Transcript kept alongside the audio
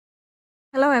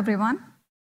Hello, everyone.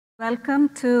 Welcome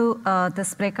to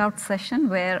this breakout session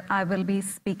where I will be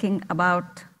speaking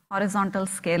about horizontal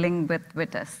scaling with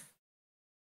Vitess.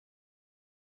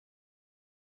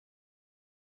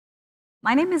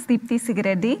 My name is Deepthi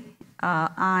Sigireddi.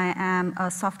 I am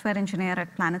a software engineer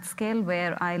at PlanetScale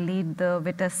where I lead the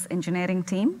Vitess engineering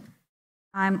team.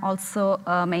 I'm also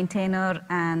a maintainer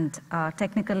and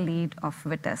technical lead of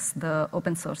Vitess, the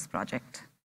open source project.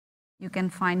 You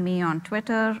can find me on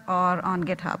Twitter or on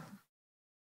GitHub.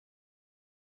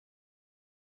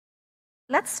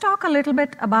 Let's talk a little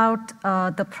bit about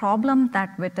the problem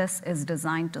that Vitess is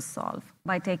designed to solve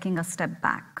by taking a step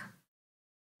back.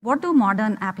 What do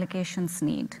modern applications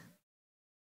need?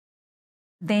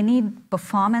 They need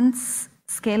performance,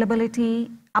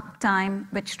 scalability,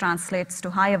 uptime, which translates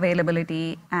to high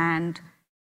availability, and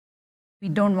we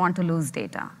don't want to lose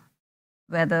data.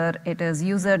 Whether it is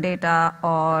user data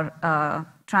or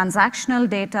transactional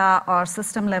data or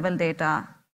system level data,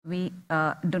 we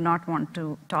do not want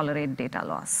to tolerate data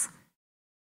loss.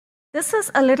 This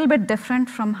is a little bit different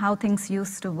from how things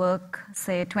used to work,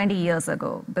 say, 20 years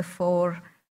ago, before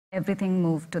everything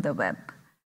moved to the web.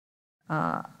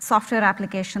 Software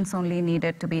applications only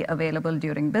needed to be available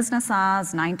during business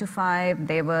hours, 9 to 5.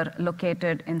 They were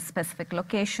located in specific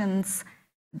locations.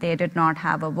 They did not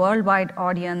have a worldwide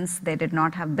audience. They did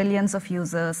not have billions of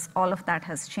users. All of that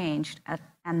has changed,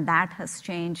 and that has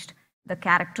changed the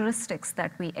characteristics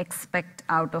that we expect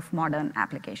out of modern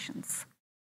applications.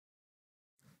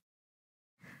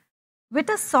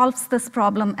 Vitess solves this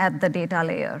problem at the data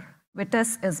layer.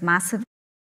 Vitess is massive,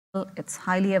 it's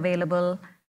highly available,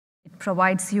 it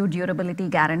provides you durability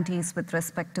guarantees with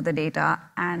respect to the data,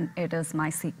 and it is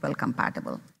MySQL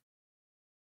compatible.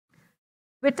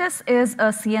 Vitess is a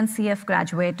CNCF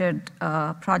graduated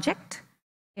project.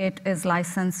 It is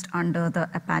licensed under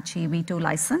the Apache v2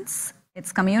 license.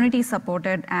 It's community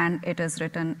supported and it is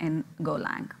written in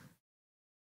Golang.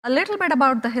 A little bit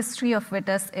about the history of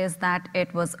Vitess is that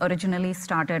it was originally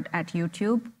started at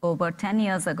YouTube over 10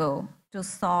 years ago to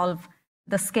solve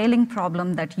the scaling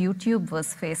problem that YouTube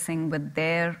was facing with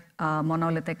their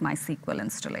monolithic MySQL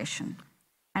installation.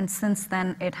 And since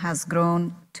then, it has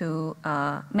grown to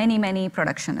many, many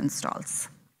production installs.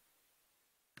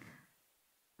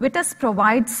 Vitess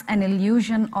provides an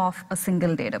illusion of a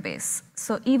single database.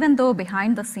 So even though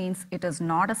behind the scenes it is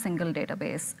not a single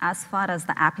database, as far as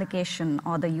the application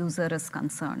or the user is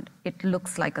concerned, it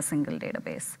looks like a single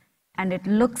database. And it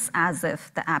looks as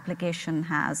if the application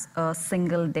has a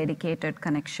single dedicated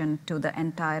connection to the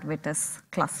entire Vitess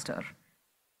cluster.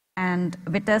 And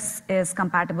Vitess is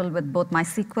compatible with both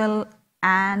MySQL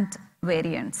and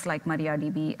variants like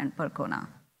MariaDB and Percona.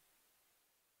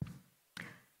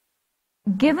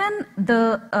 Given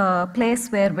the place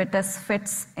where Vitess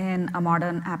fits in a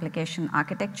modern application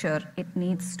architecture, it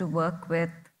needs to work with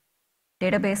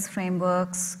database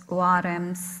frameworks,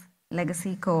 ORMs,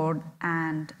 legacy code,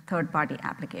 and third-party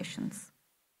applications.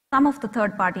 Some of the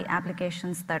third-party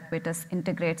applications that Vitess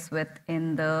integrates with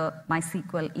in the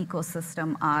MySQL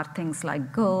ecosystem are things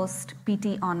like Ghost,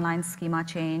 PT Online Schema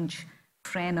Change,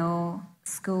 Freno,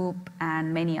 Scoop,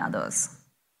 and many others.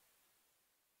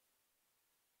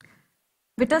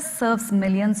 Vitess serves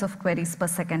millions of queries per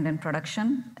second in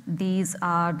production. These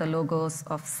are the logos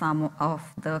of some of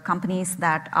the companies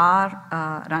that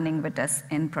are running Vitess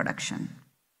in production.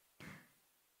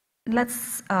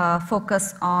 Let's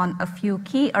focus on a few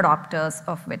key adopters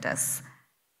of Vitess.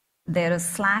 There is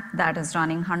Slack that is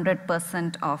running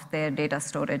 100% of their data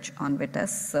storage on Vitess.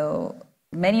 So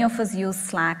many of us use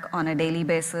Slack on a daily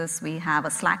basis. We have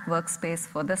a Slack workspace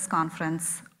for this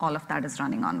conference. All of that is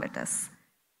running on Vitess.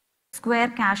 Square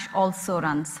Cache also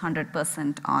runs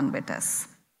 100% on Vitess.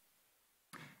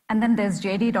 And then there's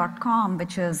JD.com,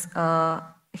 which is a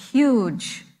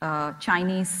huge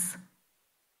Chinese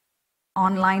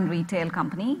online retail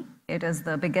company. It is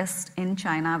the biggest in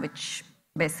China, which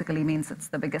basically means it's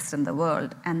the biggest in the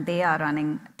world. And they are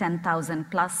running 10,000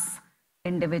 plus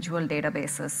individual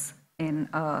databases in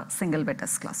a single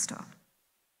Vitess cluster.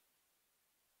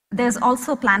 There's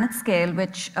also PlanetScale,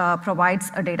 which provides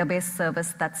a database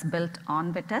service that's built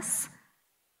on Vitess.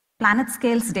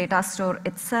 PlanetScale's data store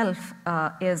itself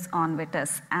is on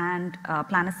Vitess, and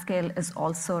PlanetScale is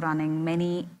also running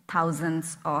many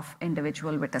thousands of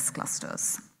individual Vitess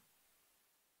clusters.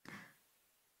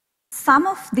 Some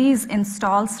of these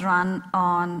installs run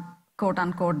on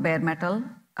quote-unquote bare metal,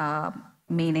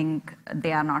 meaning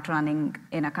they are not running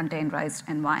in a containerized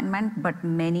environment, but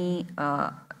many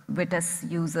Vitess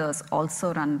users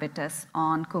also run Vitess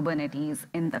on Kubernetes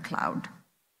in the cloud.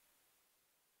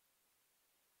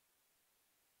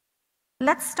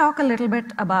 Let's talk a little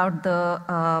bit about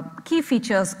the key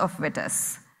features of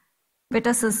Vitess.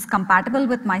 Vitess is compatible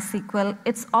with MySQL.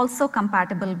 It's also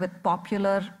compatible with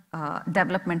popular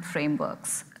development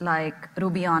frameworks like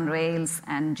Ruby on Rails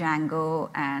and Django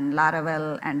and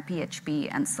Laravel and PHP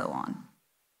and so on.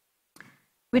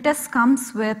 Vitess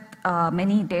comes with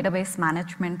many database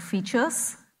management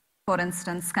features. For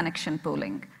instance, connection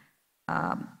pooling.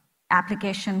 The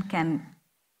application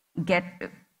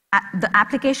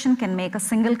can make a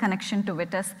single connection to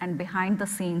Vitess, and behind the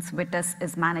scenes, Vitess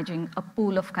is managing a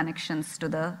pool of connections to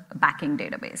the backing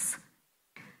database.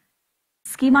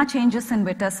 Schema changes in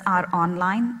Vitess are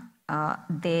online.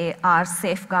 They are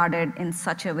safeguarded in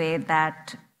such a way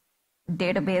that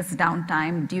database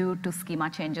downtime due to schema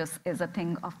changes is a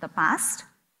thing of the past.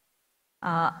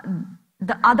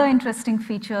 The other interesting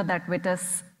feature that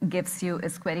Vitess gives you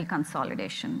is query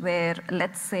consolidation, where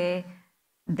let's say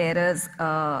there is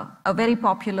a very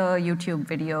popular YouTube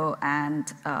video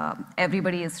and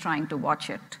everybody is trying to watch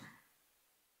it.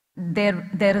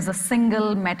 There is a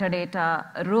single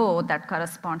metadata row that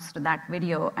corresponds to that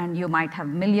video, and you might have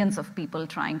millions of people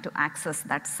trying to access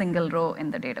that single row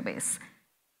in the database.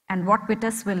 And what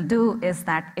Vitess will do is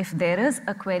that if there is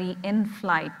a query in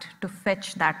flight to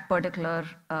fetch that particular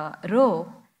row,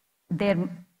 there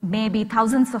may be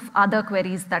thousands of other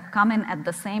queries that come in at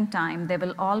the same time. They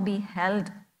will all be held,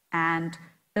 and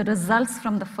the results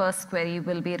from the first query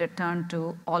will be returned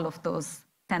to all of those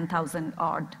 10,000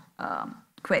 odd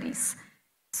queries,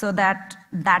 so that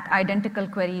that identical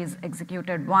query is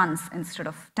executed once instead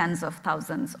of tens of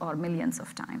thousands or millions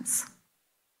of times.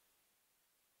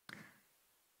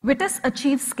 Vitess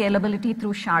achieves scalability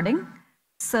through sharding.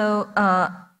 So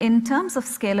in terms of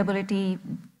scalability,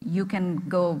 you can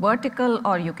go vertical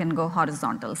or you can go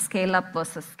horizontal, scale up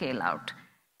versus scale out.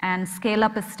 And scale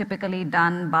up is typically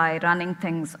done by running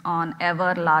things on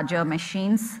ever larger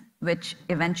machines, which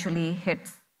eventually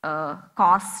hits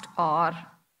cost or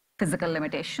physical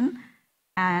limitation.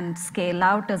 And scale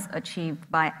out is achieved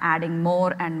by adding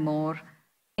more and more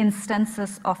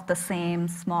instances of the same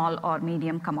small or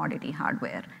medium commodity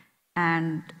hardware.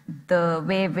 And the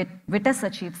way Vitess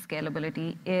achieves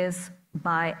scalability is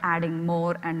by adding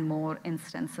more and more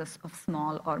instances of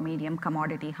small or medium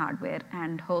commodity hardware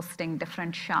and hosting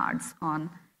different shards on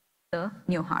the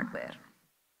new hardware.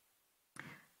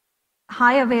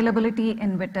 High availability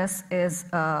in Vitess is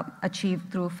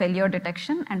achieved through failure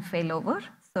detection and failover.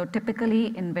 So typically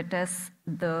in Vitess,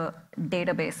 the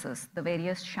databases, the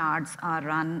various shards are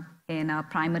run in a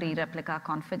primary replica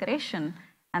configuration,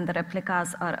 and the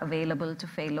replicas are available to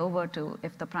fail over to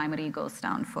if the primary goes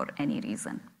down for any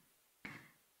reason.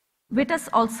 Vitess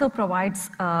also provides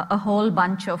a whole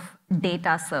bunch of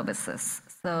data services.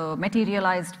 So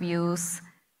materialized views,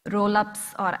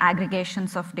 roll-ups or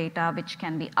aggregations of data which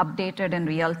can be updated in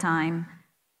real time,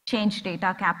 change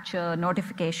data capture,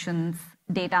 notifications,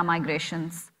 data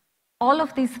migrations. All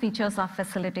of these features are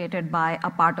facilitated by a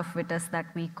part of Vitess that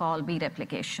we call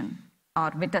vReplication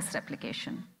or Vitess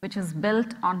replication, which is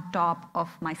built on top of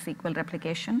MySQL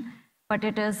replication, but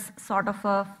it is sort of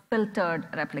a filtered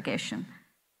replication.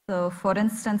 So for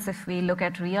instance, if we look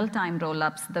at real-time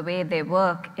roll-ups, the way they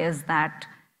work is that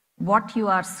what you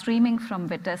are streaming from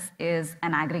Vitess is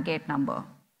an aggregate number.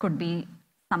 Could be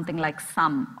something like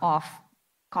sum of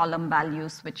column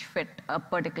values which fit a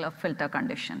particular filter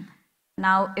condition.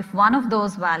 Now, if one of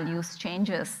those values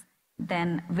changes,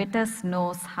 then Vitess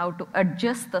knows how to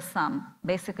adjust the sum,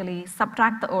 basically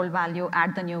subtract the old value,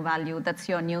 add the new value, that's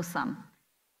your new sum.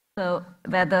 So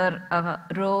whether a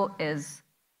row is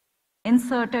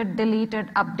inserted,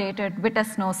 deleted, updated,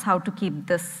 Vitess knows how to keep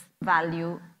this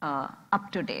value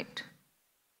up to date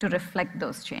to reflect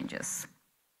those changes.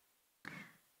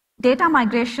 Data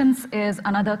migrations is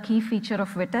another key feature of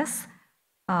Vitess.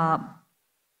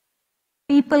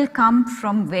 People come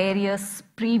from various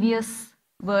previous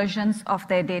versions of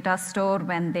their data store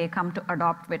when they come to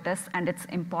adopt Vitess, and it's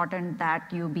important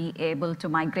that you be able to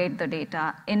migrate the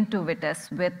data into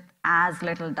Vitess with as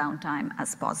little downtime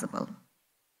as possible.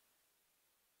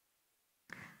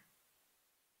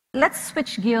 Let's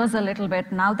switch gears a little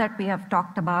bit. Now that we have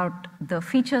talked about the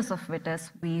features of Vitess,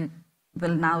 we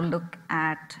will now look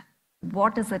at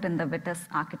what is it in the Vitess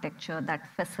architecture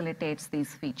that facilitates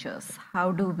these features?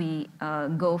 How do we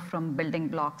go from building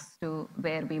blocks to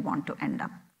where we want to end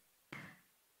up?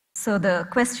 So the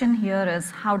question here is,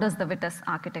 how does the Vitess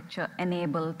architecture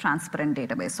enable transparent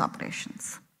database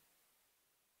operations?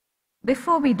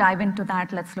 Before we dive into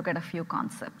that, let's look at a few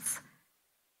concepts.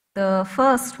 The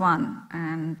first one,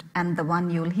 and the one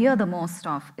you'll hear the most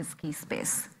of, is key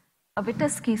space. A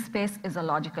Vitess key space is a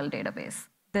logical database.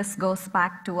 this goes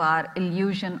back to our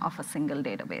illusion of a single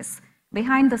database.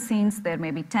 Behind the scenes, there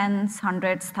may be tens,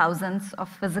 hundreds, thousands of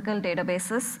physical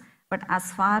databases, but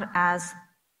as far as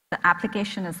the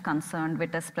application is concerned,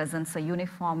 Vitess presents a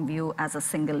uniform view as a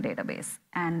single database,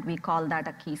 and we call that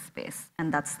a key space,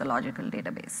 and that's the logical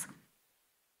database.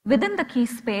 Within the key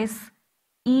space,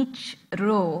 each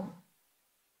row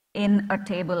in a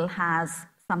table has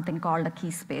something called a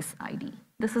key space ID.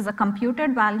 This is a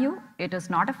computed value. It is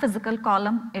not a physical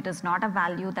column. It is not a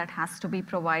value that has to be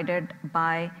provided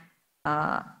by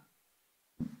the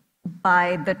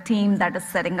team that is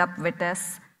setting up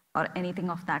Vitess or anything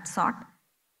of that sort.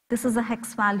 This is a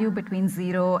hex value between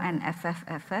 0 and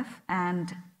FFFF,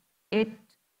 and it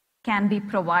can be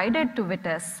provided to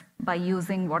Vitess by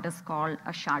using what is called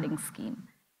a sharding scheme.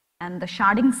 And the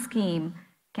sharding scheme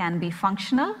can be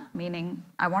functional, meaning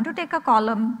I want to take a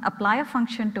column, apply a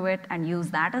function to it, and use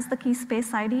that as the key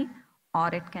space ID, or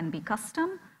it can be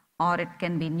custom, or it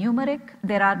can be numeric.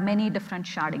 There are many different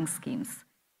sharding schemes.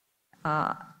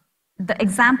 The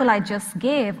example I just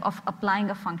gave of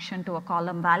applying a function to a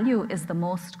column value is the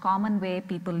most common way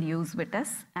people use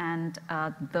Vitess, and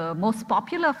the most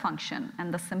popular function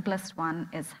and the simplest one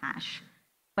is hash.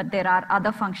 But there are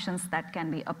other functions that can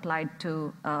be applied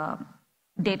to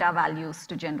data values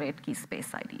to generate key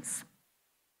space IDs.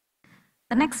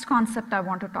 The next concept I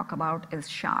want to talk about is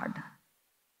shard.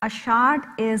 A shard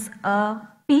is a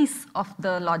piece of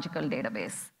the logical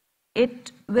database.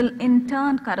 It will in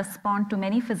turn correspond to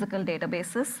many physical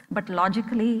databases, but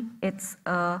logically it's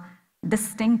a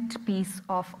distinct piece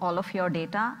of all of your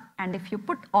data. And if you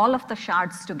put all of the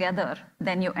shards together,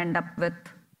 then you end up with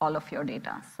all of your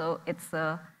data. So it's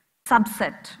a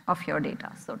subset of your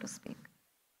data, so to speak.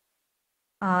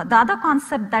 The other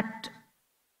concept that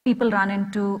people run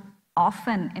into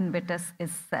often in Vitess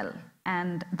is cell.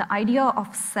 And the idea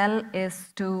of cell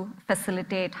is to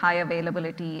facilitate high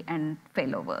availability and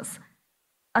failovers.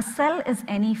 A cell is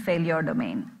any failure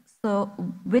domain. So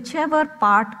whichever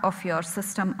part of your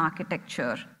system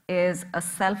architecture is a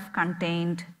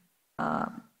self-contained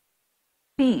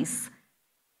piece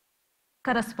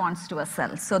corresponds to a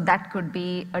cell. So that could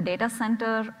be a data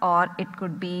center, or it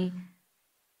could be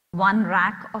one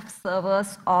rack of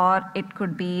servers, or it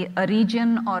could be a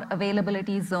region or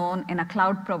availability zone in a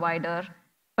cloud provider.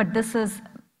 But this is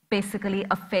basically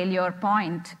a failure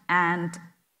point, and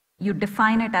you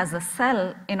define it as a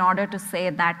cell in order to say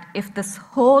that if this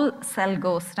whole cell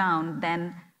goes down,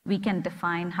 then we can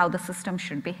define how the system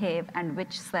should behave and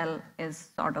which cell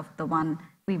is sort of the one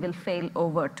we will fail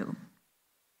over to.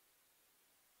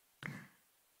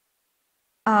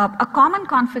 A common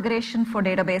configuration for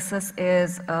databases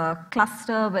is a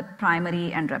cluster with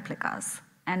primary and replicas.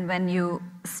 And when you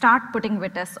start putting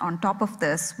Vitess on top of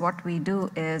this, what we do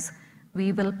is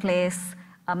we will place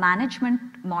a management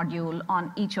module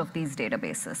on each of these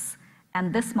databases.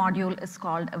 And this module is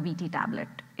called a VT tablet.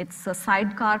 It's a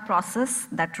sidecar process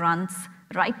that runs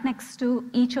right next to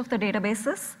each of the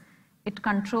databases. It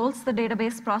controls the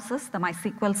database process, the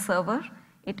MySQL server.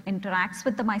 It interacts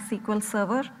with the MySQL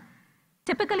server.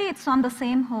 Typically, it's on the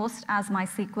same host as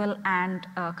MySQL and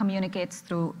communicates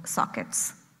through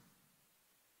sockets.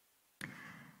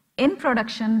 In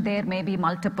production, there may be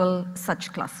multiple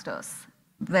such clusters,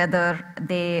 whether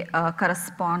they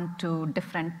correspond to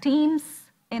different teams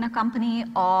in a company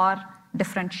or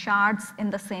different shards in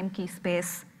the same key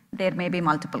space. There may be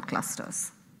multiple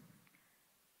clusters.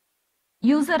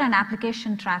 User and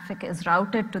application traffic is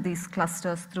routed to these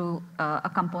clusters through a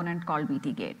component called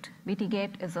VTGate.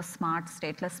 VTGate is a smart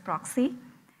stateless proxy.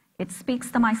 It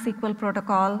speaks the MySQL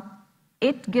protocol.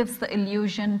 It gives the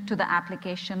illusion to the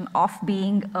application of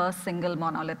being a single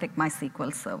monolithic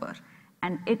MySQL server,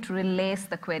 and it relays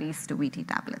the queries to VT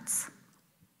tablets.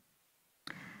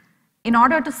 In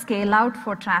order to scale out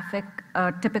for traffic,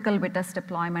 a typical Vitess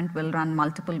deployment will run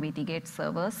multiple VTGate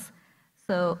servers.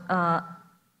 So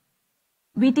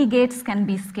VT gates can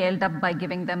be scaled up by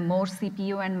giving them more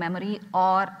CPU and memory,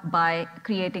 or by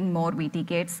creating more VT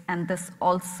gates, and this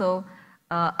also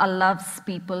allows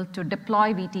people to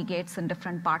deploy VT gates in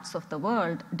different parts of the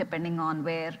world depending on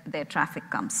where their traffic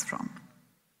comes from.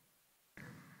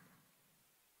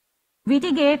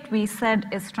 VT gate, we said,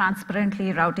 is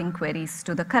transparently routing queries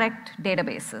to the correct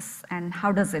databases. And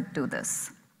how does it do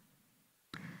this?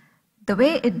 The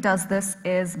way it does this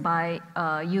is by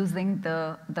using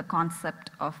the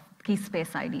concept of key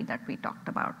space ID that we talked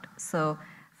about. So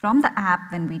from the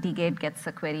app, when VTGate gets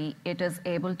a query, it is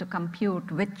able to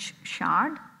compute which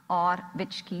shard or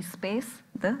which key space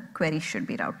the query should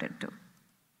be routed to.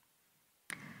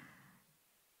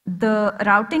 The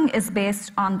routing is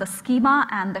based on the schema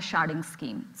and the sharding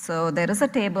scheme. So there is a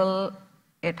table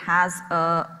It has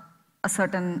a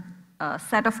certain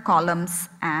set of columns,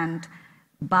 and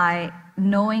by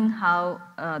knowing how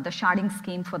the sharding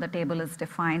scheme for the table is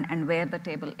defined and where the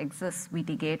table exists,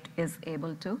 VTGate is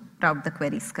able to route the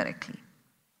queries correctly.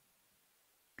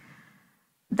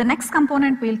 The next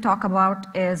component we'll talk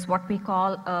about is what we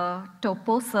call a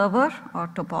topo server or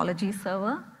topology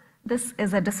server. This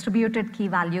is a distributed key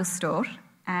value store,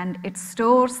 and it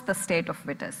stores the state of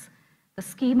Vitess. The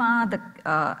schema,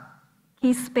 the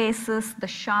key spaces, the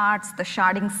shards, the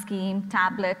sharding scheme,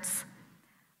 tablets,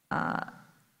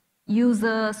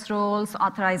 users, roles,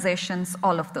 authorizations,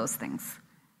 all of those things.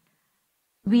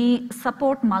 We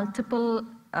support multiple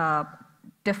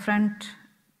different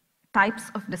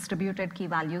types of distributed key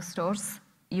value stores.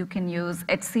 You can use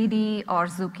etcd or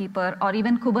Zookeeper or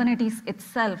even Kubernetes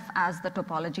itself as the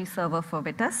topology server for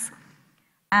Vitess.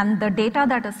 And the data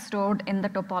that is stored in the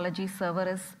topology server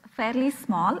is fairly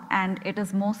small, and it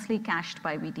is mostly cached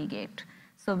by VTGate.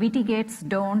 So VTGates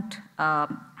don't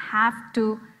have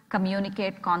to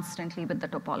communicate constantly with the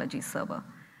topology server.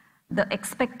 The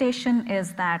expectation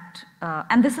is that,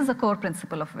 and this is a core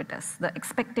principle of Vitess, the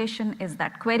expectation is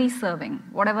that query serving,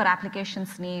 whatever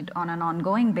applications need on an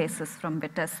ongoing basis from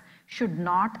Vitess, should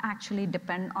not actually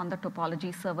depend on the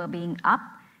topology server being up.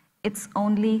 It's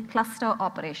only cluster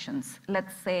operations.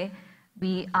 Let's say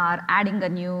we are adding a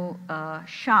new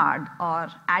shard or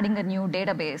adding a new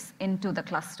database into the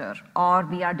cluster, or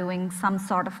we are doing some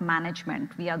sort of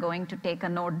management. We are going to take a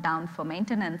node down for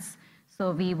maintenance,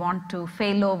 so we want to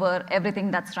fail over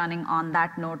everything that's running on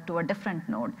that node to a different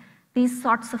node. These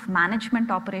sorts of management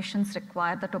operations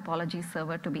require the topology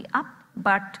server to be up,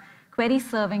 but query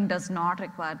serving does not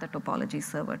require the topology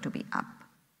server to be up.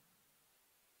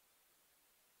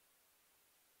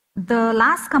 The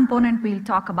last component we'll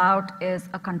talk about is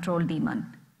a control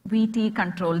daemon, VT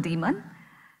control daemon.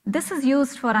 This is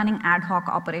used for running ad hoc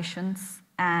operations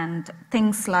and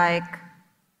things like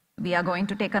we are going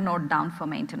to take a node down for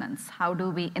maintenance. How do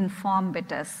we inform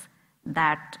Vitess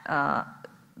that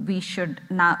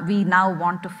we now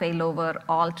want to fail over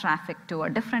all traffic to a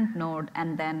different node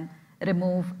and then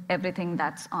remove everything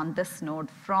that's on this node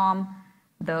from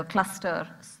the cluster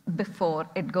before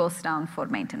it goes down for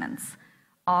maintenance?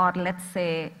 Or let's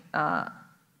say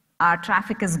our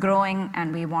traffic is growing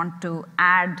and we want to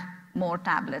add more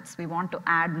tablets. We want to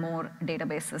add more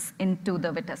databases into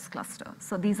the Vitess cluster.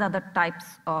 So these are the types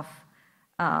of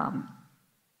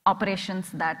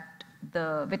operations that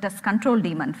the Vitess control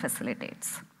daemon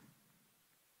facilitates.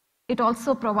 It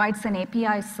also provides an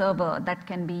API server that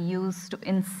can be used to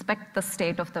inspect the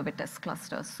state of the Vitess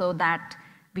cluster so that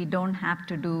we don't have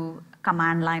to do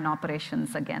command line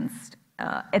operations against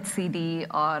etcd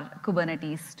or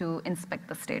Kubernetes to inspect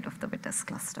the state of the Vitess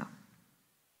cluster.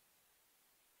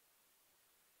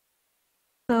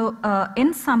 So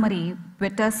in summary,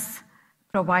 Vitess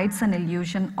provides an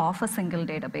illusion of a single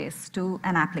database to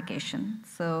an application.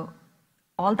 So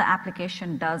all the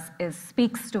application does is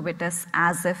speaks to Vitess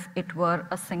as if it were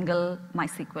a single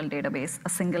MySQL database, a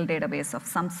single database of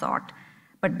some sort.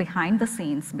 But behind the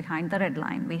scenes, behind the red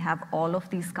line, we have all of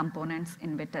these components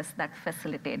in Vitess that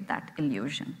facilitate that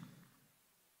illusion.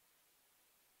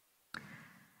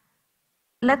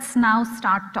 Let's now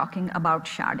start talking about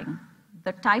sharding.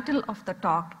 The title of the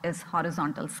talk is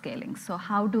horizontal scaling. So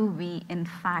how do we, in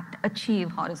fact,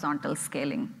 achieve horizontal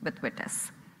scaling with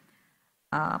Vitess?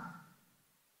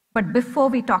 But before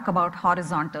we talk about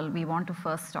horizontal, we want to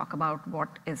first talk about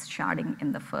what is sharding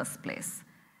in the first place.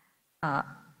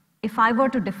 If I were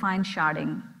to define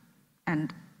sharding,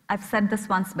 and I've said this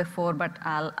once before, but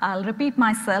I'll repeat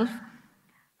myself,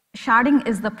 sharding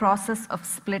is the process of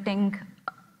splitting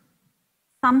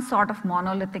some sort of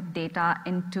monolithic data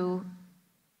into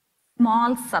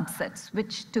small subsets,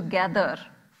 which together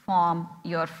form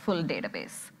your full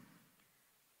database.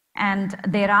 And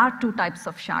there are two types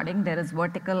of sharding. There is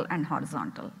vertical and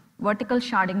horizontal. Vertical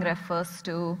sharding refers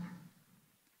to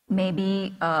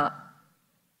maybe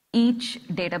each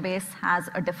database has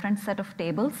a different set of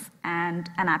tables, and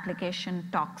an application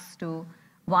talks to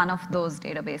one of those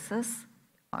databases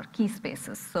or key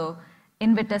spaces. So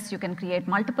in Vitess, you can create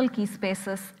multiple key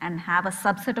spaces and have a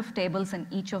subset of tables in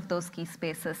each of those key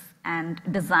spaces and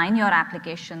design your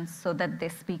applications so that they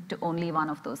speak to only one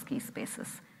of those key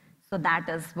spaces. So that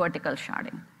is vertical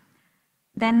sharding.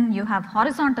 Then you have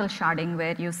horizontal sharding,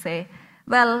 where you say,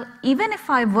 well, even if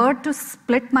I were to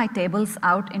split my tables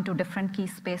out into different key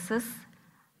spaces,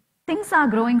 things are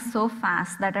growing so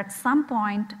fast that at some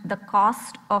point, the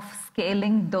cost of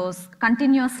scaling those,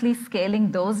 continuously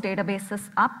scaling those databases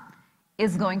up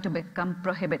is going to become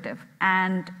prohibitive,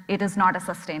 and it is not a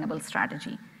sustainable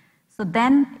strategy. So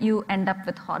then you end up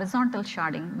with horizontal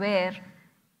sharding, where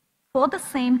for the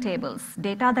same tables,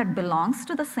 data that belongs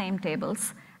to the same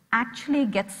tables actually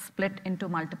gets split into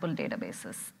multiple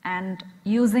databases. And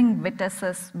using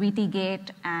Vitess's VT-gate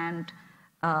and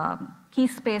key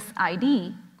space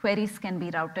ID, queries can be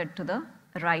routed to the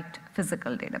right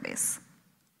physical database.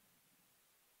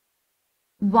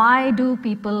 Why do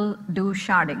people do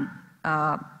sharding?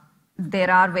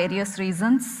 There are various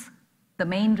reasons. The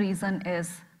main reason is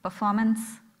performance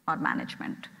or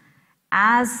management.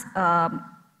 As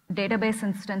database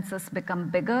instances become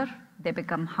bigger, they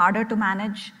become harder to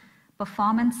manage,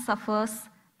 performance suffers,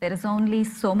 there is only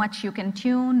so much you can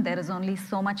tune, there is only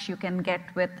so much you can get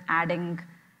with adding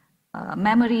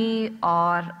memory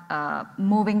or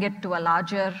moving it to a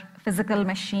larger physical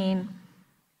machine.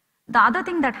 The other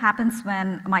thing that happens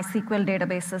when MySQL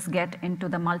databases get into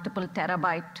the multiple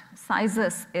terabyte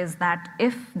sizes is that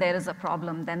if there is a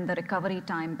problem, then the recovery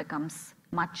time becomes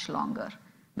much longer,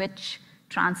 which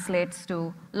translates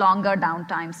to longer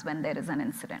downtimes when there is an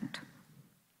incident.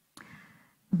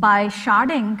 By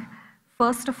sharding,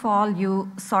 first of all, you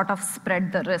sort of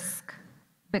spread the risk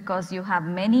because you have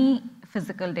many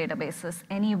physical databases.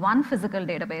 Any one physical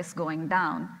database going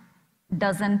down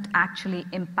doesn't actually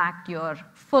impact your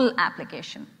full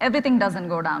application. Everything doesn't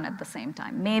go down at the same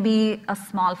time. Maybe a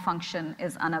small function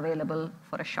is unavailable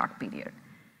for a short period.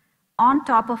 On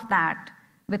top of that,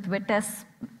 with Vitess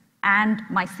and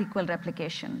MySQL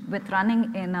replication, with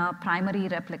running in a primary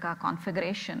replica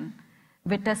configuration,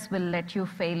 Vitess will let you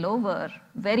fail over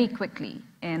very quickly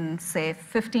in, say,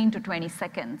 15 to 20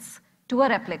 seconds to a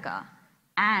replica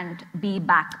and be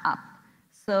back up.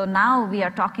 So now we are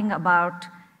talking about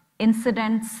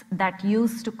incidents that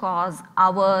used to cause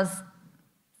hours,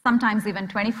 sometimes even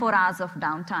 24 hours of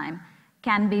downtime,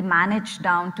 can be managed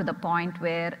down to the point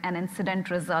where an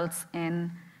incident results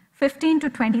in 15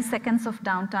 to 20 seconds of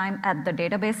downtime at the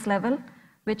database level,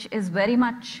 which is very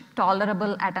much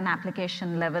tolerable at an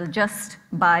application level just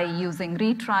by using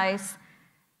retries.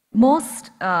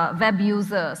 Most web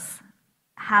users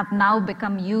have now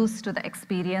become used to the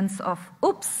experience of,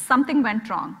 oops, something went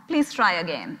wrong, please try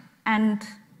again. And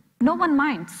no one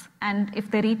minds. And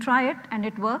if they retry it and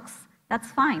it works,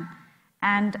 that's fine.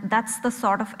 And that's the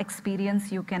sort of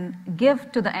experience you can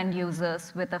give to the end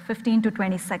users with a 15 to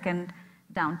 20 second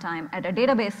downtime at a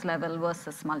database level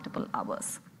versus multiple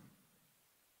hours.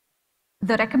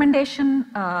 The recommendation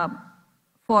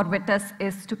for Vitess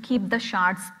is to keep the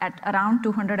shards at around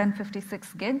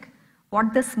 256 gig.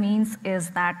 What this means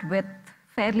is that with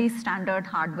fairly standard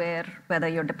hardware, whether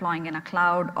you're deploying in a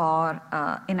cloud or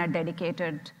in a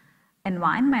dedicated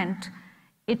environment,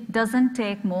 it doesn't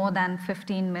take more than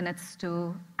 15 minutes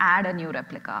to add a new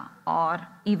replica, or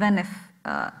even if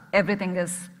everything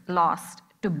is lost,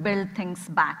 to build things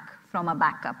back from a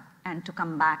backup and to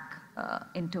come back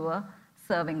into a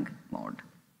serving mode.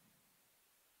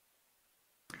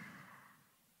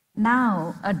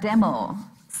 Now, a demo.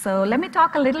 So let me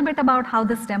talk a little bit about how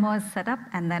this demo is set up,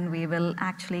 and then we will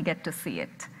actually get to see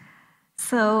it.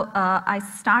 So I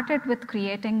started with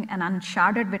creating an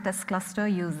unsharded Vitess cluster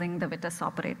using the Vitess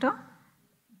operator.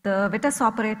 The Vitess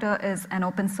operator is an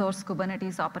open source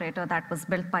Kubernetes operator that was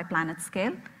built by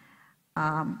PlanetScale.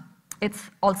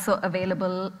 It's also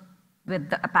available with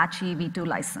the Apache v2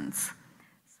 license.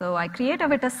 So I create a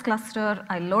Vitess cluster,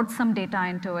 I load some data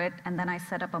into it, and then I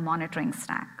set up a monitoring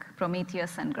stack,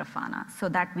 Prometheus and Grafana, so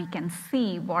that we can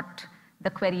see what the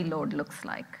query load looks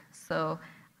like. So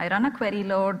I run a query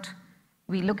load,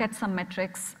 we look at some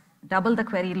metrics, double the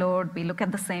query load, we look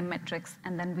at the same metrics,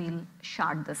 and then we'll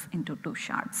shard this into 2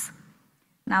 shards.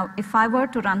 Now, if I were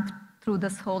to run through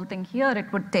this whole thing here,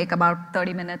 it would take about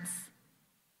 30 minutes,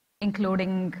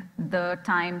 including the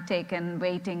time taken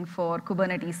waiting for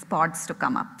Kubernetes pods to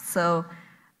come up. So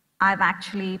I've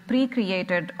actually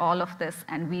pre-created all of this,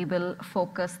 and we will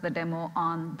focus the demo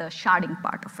on the sharding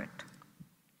part of it.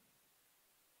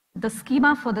 The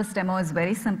schema for this demo is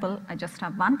very simple. I just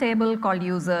have one table called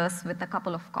users with a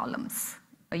couple of columns,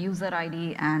 a user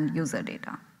ID and user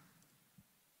data.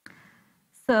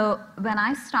 So when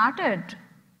I started,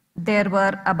 there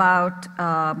were about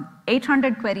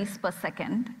 800 queries per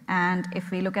second. And if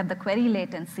we look at the query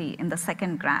latency in the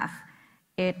second graph,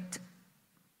 it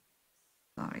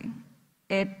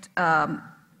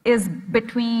is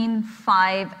between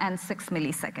 5 and 6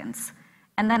 milliseconds.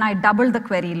 And then I doubled the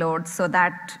query load so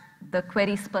that the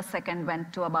queries per second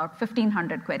went to about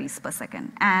 1,500 queries per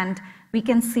second. And we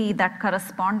can see that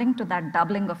corresponding to that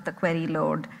doubling of the query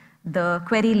load, the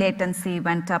query latency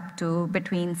went up to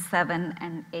between 7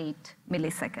 and 8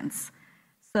 milliseconds.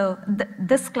 So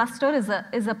this cluster is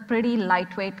a pretty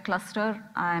lightweight cluster.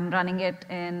 I'm running it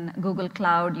in Google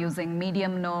Cloud using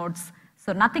medium nodes,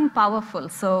 so nothing powerful.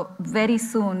 So very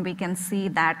soon we can see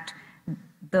that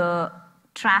the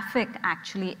traffic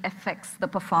actually affects the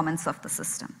performance of the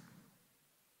system.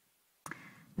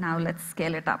 Now let's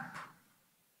scale it up.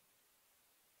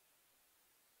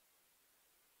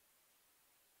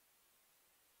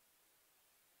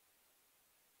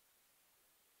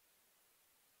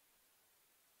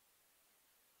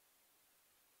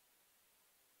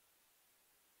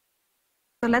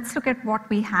 So let's look at what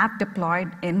we have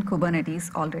deployed in Kubernetes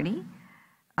already.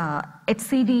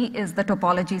 etcd is the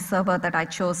topology server that I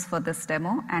chose for this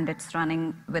demo, and it's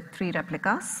running with 3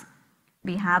 replicas.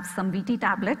 We have some VT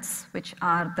tablets, which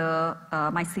are the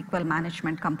MySQL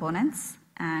management components,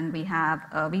 and we have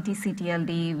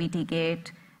VTCTLD, VTGate,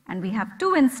 and we have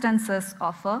 2 instances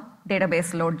of a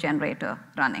database load generator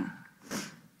running.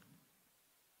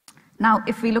 Now,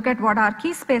 if we look at what our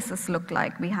key spaces look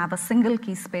like, we have a single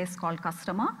key space called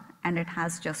customer, and it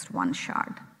has just 1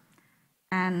 shard.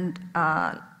 And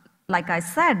like I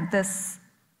said, this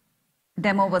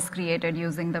demo was created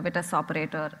using the Vitess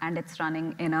operator, and it's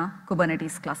running in a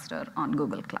Kubernetes cluster on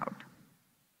Google Cloud.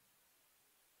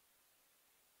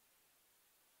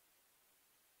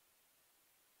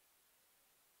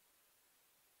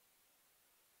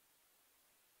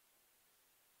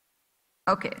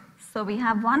 Okay, so we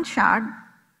have 1 shard,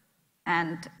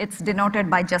 and it's denoted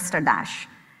by just a dash.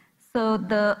 So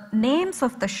the names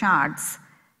of the shards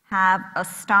have a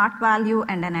start value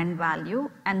and an end value,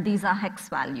 and these are hex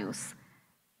values.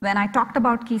 When I talked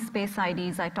about key space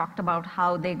IDs, I talked about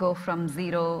how they go from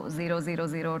 0, 0, 0,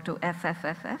 0 to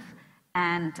FFFF,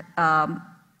 and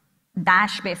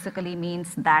dash basically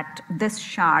means that this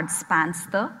shard spans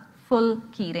the full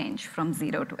key range from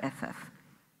 0 to FF.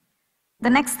 The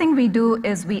next thing we do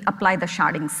is we apply the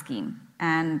sharding scheme,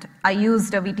 and I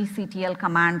used a VTCTL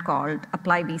command called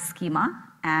apply vschema,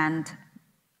 and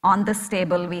on this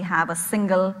table we have a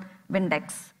single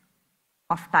Windex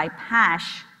of type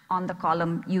hash on the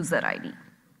column user ID.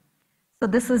 So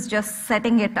this is just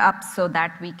setting it up so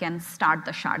that we can start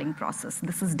the sharding process.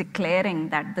 This is declaring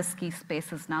that this key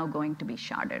space is now going to be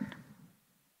sharded.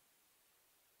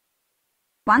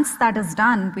 Once that is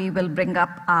done, we will bring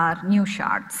up our new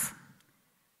shards.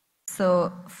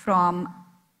 So from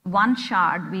 1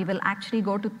 shard, we will actually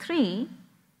go to 3.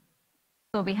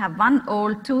 So we have 1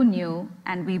 old, 2 new,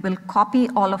 and we will copy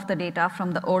all of the data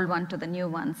from the old one to the new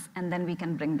ones, and then we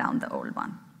can bring down the old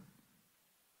one.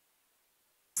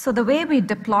 So the way we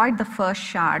deployed the first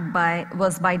shard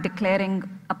was by declaring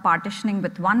a partitioning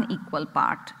with 1 equal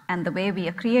part, and the way we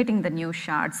are creating the new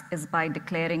shards is by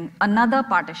declaring another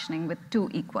partitioning with 2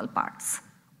 equal parts.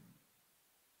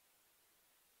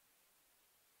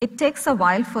 It takes a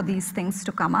while for these things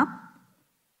to come up.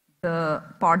 The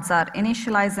pods are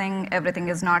initializing, everything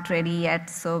is not ready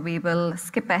yet, so we will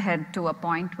skip ahead to a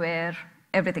point where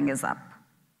everything is up.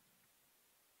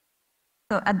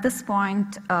 So at this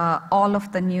point, all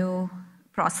of the new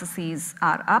processes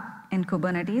are up in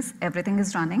Kubernetes, everything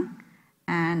is running,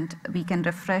 and we can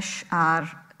refresh our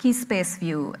key space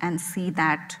view and see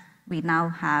that we now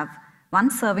have 1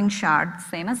 serving shard,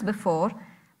 same as before,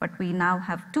 but we now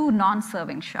have 2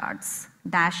 non-serving shards,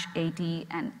 dash 80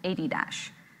 and 80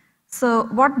 dash. So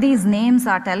what these names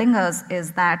are telling us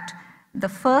is that the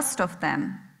first of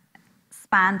them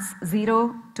spans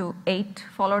 0 to 8,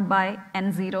 followed by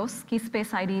n zeros. Key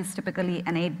space ID is typically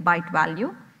an 8-byte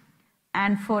value.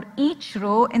 And for each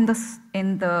row in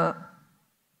the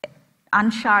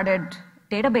unsharded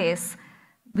database,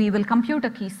 we will compute a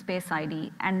key space ID,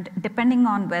 and depending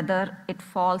on whether it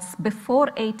falls before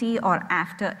 80 or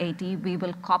after 80, we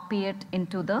will copy it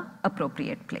into the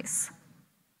appropriate place.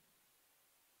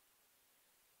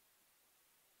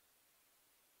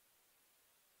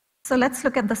 So let's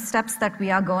look at the steps that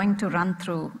we are going to run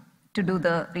through to do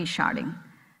the resharding.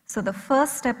 So the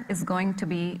first step is going to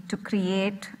be to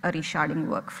create a resharding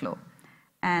workflow.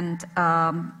 And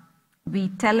we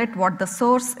tell it what the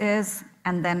source is,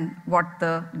 and then what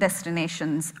the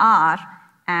destinations are,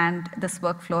 and this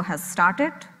workflow has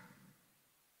started.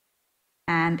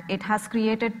 And it has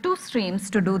created 2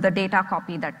 streams to do the data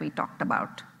copy that we talked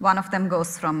about. One of them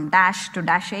goes from dash to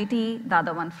dash 80, the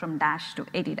other one from dash to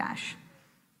 80 dash.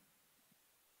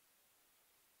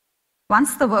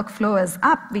 Once the workflow is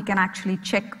up, we can actually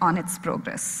check on its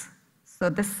progress. So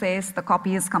this says the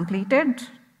copy is completed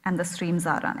and the streams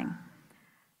are running.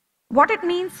 What it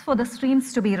means for the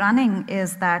streams to be running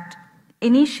is that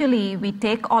initially we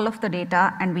take all of the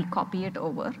data and we copy it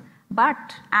over,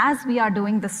 But as we are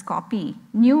doing this copy,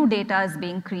 new data is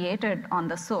being created on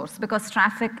the source because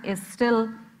traffic is still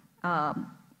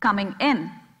coming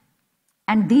in.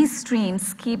 And these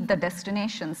streams keep the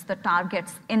destinations, the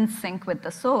targets, in sync with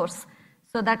the source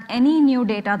so that any new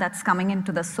data that's coming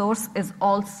into the source is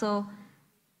also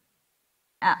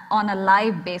on a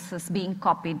live basis being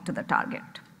copied to the target.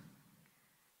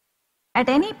 At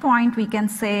any point, we can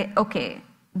say, okay,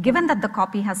 given that the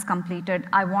copy has completed,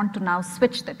 I want to now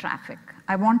switch the traffic.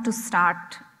 I want to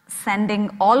start sending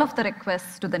all of the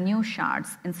requests to the new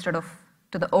shards instead of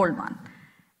to the old one.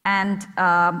 And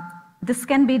this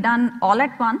can be done all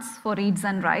at once for reads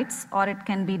and writes, or it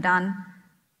can be done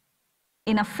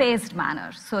in a phased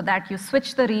manner so that you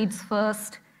switch the reads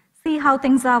first, see how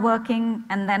things are working,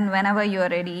 and then whenever you are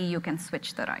ready, you can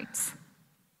switch the writes.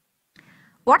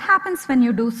 What happens when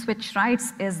you do switch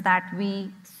writes is that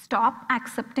we stop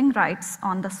accepting writes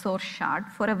on the source shard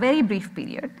for a very brief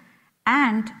period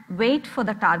and wait for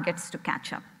the targets to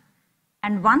catch up.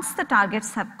 And once the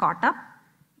targets have caught up,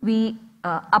 we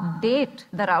update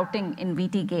the routing in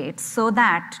VT gates so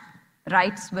that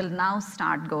writes will now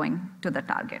start going to the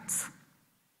targets.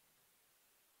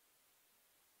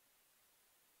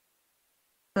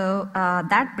 So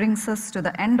that brings us to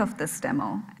the end of this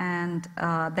demo, and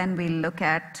then we'll look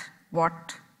at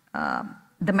what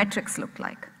the metrics look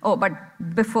like. Oh, but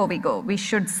before we go, we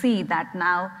should see that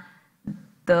now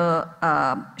the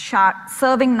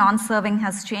serving, non-serving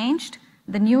has changed.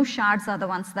 The new shards are the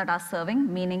ones that are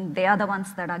serving, meaning they are the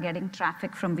ones that are getting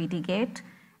traffic from VT gate,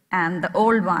 and the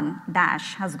old one,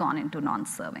 dash, has gone into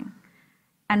non-serving.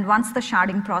 And once the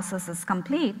sharding process is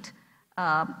complete,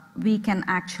 we can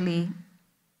actually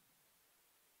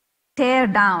tear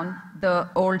down the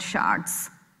old shards.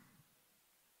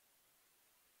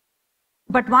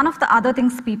 But one of the other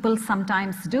things people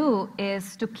sometimes do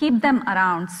is to keep them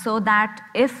around so that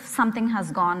if something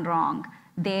has gone wrong,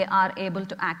 they are able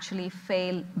to actually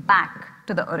fail back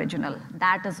to the original.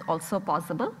 That is also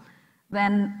possible.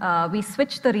 When we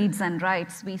switch the reads and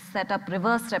writes, we set up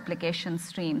reverse replication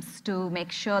streams to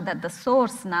make sure that the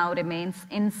source now remains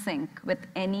in sync with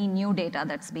any new data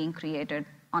that's being created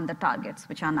on the targets,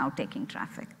 which are now taking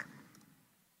traffic.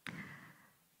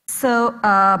 So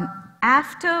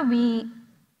after we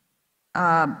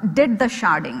did the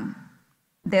sharding,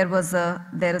 there is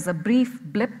a brief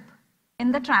blip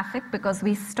in the traffic because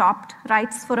we stopped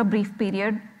writes for a brief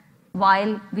period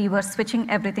while we were switching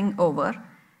everything over.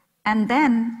 And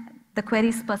then the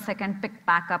queries per second picked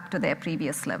back up to their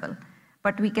previous level.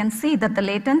 But we can see that the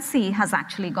latency has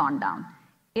actually gone down.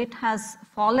 It has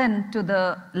fallen to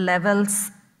the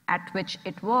levels at which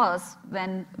it was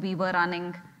when we were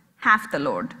running half the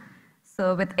load.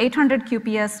 So with 800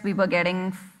 QPS, we were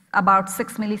getting about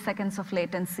 6 milliseconds of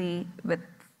latency. With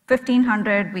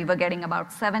 1500, we were getting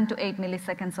about 7 to 8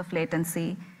 milliseconds of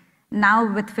latency. Now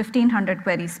with 1500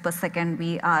 queries per second,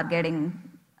 we are getting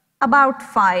about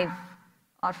 5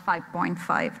 or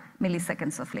 5.5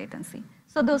 milliseconds of latency.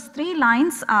 So those three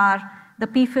lines are the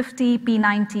P50,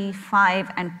 P90,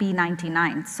 5, and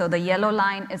P99. So the yellow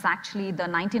line is actually the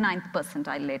 99th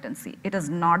percentile latency. It is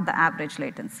not the average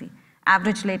latency.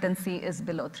 Average latency is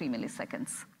below 3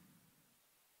 milliseconds.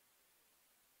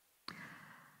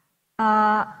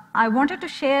 I wanted to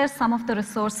share some of the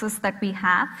resources that we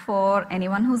have for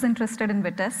anyone who's interested in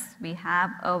Vitess. We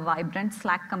have a vibrant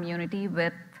Slack community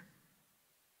with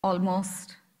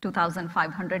almost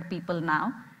 2,500 people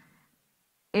now.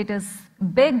 It is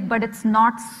big, but it's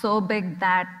not so big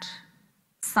that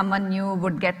someone new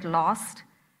would get lost.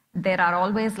 There are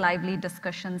always lively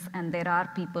discussions, and there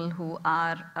are people who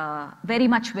are very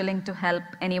much willing to help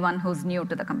anyone who's new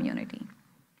to the community.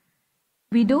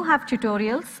 We do have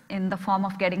tutorials in the form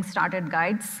of getting started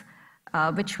guides,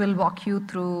 which will walk you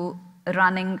through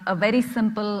running a very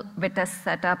simple Vitess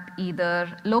setup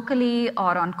either locally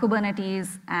or on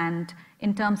Kubernetes. And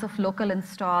in terms of local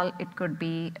install, it could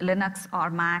be Linux or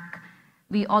Mac.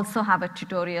 We also have a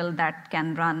tutorial that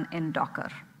can run in Docker.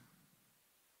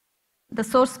 The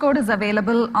source code is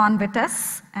available on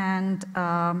Vitess, and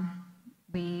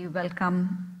we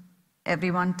welcome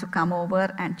everyone to come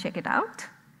over and check it out.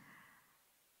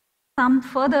 Some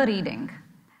further reading.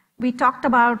 We talked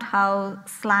about how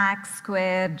Slack,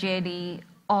 Square, JD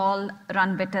all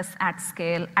run Vitess at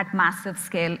scale, at massive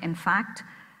scale, in fact.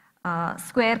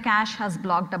 Square Cache has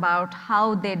blogged about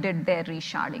how they did their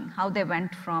resharding, how they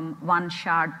went from 1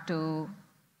 shard to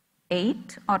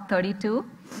 8 or 32.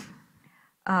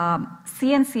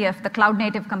 CNCF, the Cloud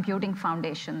Native Computing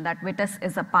Foundation that Vitess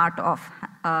is a part of,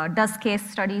 does case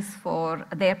studies for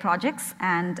their projects,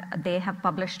 and they have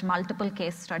published multiple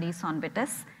case studies on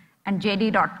Vitess. And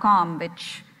JD.com,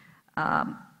 which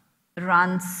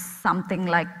runs something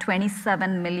like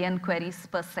 27 million queries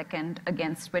per second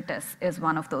against Vitess is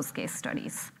one of those case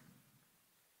studies.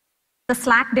 The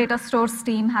Slack data stores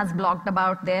team has blogged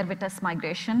about their Vitess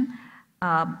migration,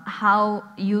 how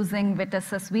using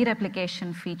Vitess's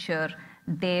vReplication feature,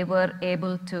 they were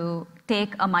able to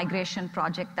take a migration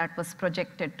project that was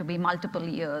projected to be multiple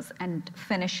years and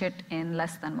finish it in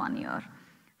less than 1 year.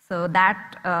 So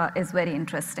that is very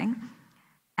interesting.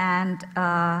 And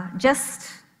just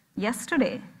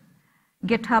yesterday,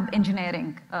 GitHub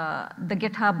Engineering, the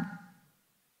GitHub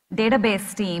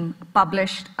database team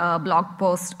published a blog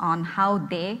post on how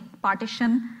they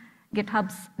partition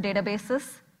GitHub's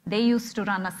databases. They used to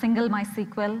run a single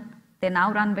MySQL. They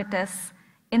now run Vitess.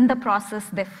 In the process,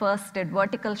 they first did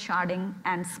vertical sharding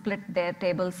and split their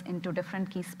tables into different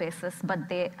key spaces, but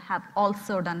they have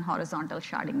also done horizontal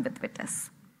sharding with Vitess.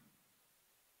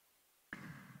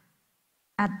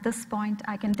 At this point,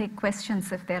 I can take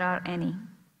questions if there are any.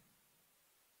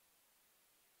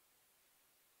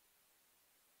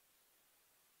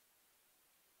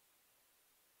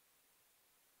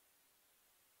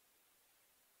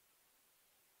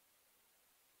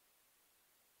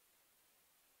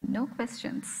 No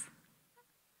questions.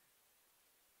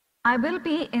 I will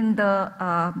be in the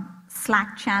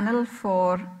Slack channel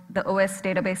for the OS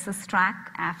databases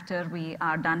track after we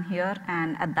are done here,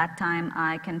 and at that time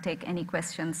I can take any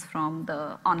questions from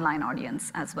the online audience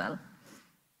as well.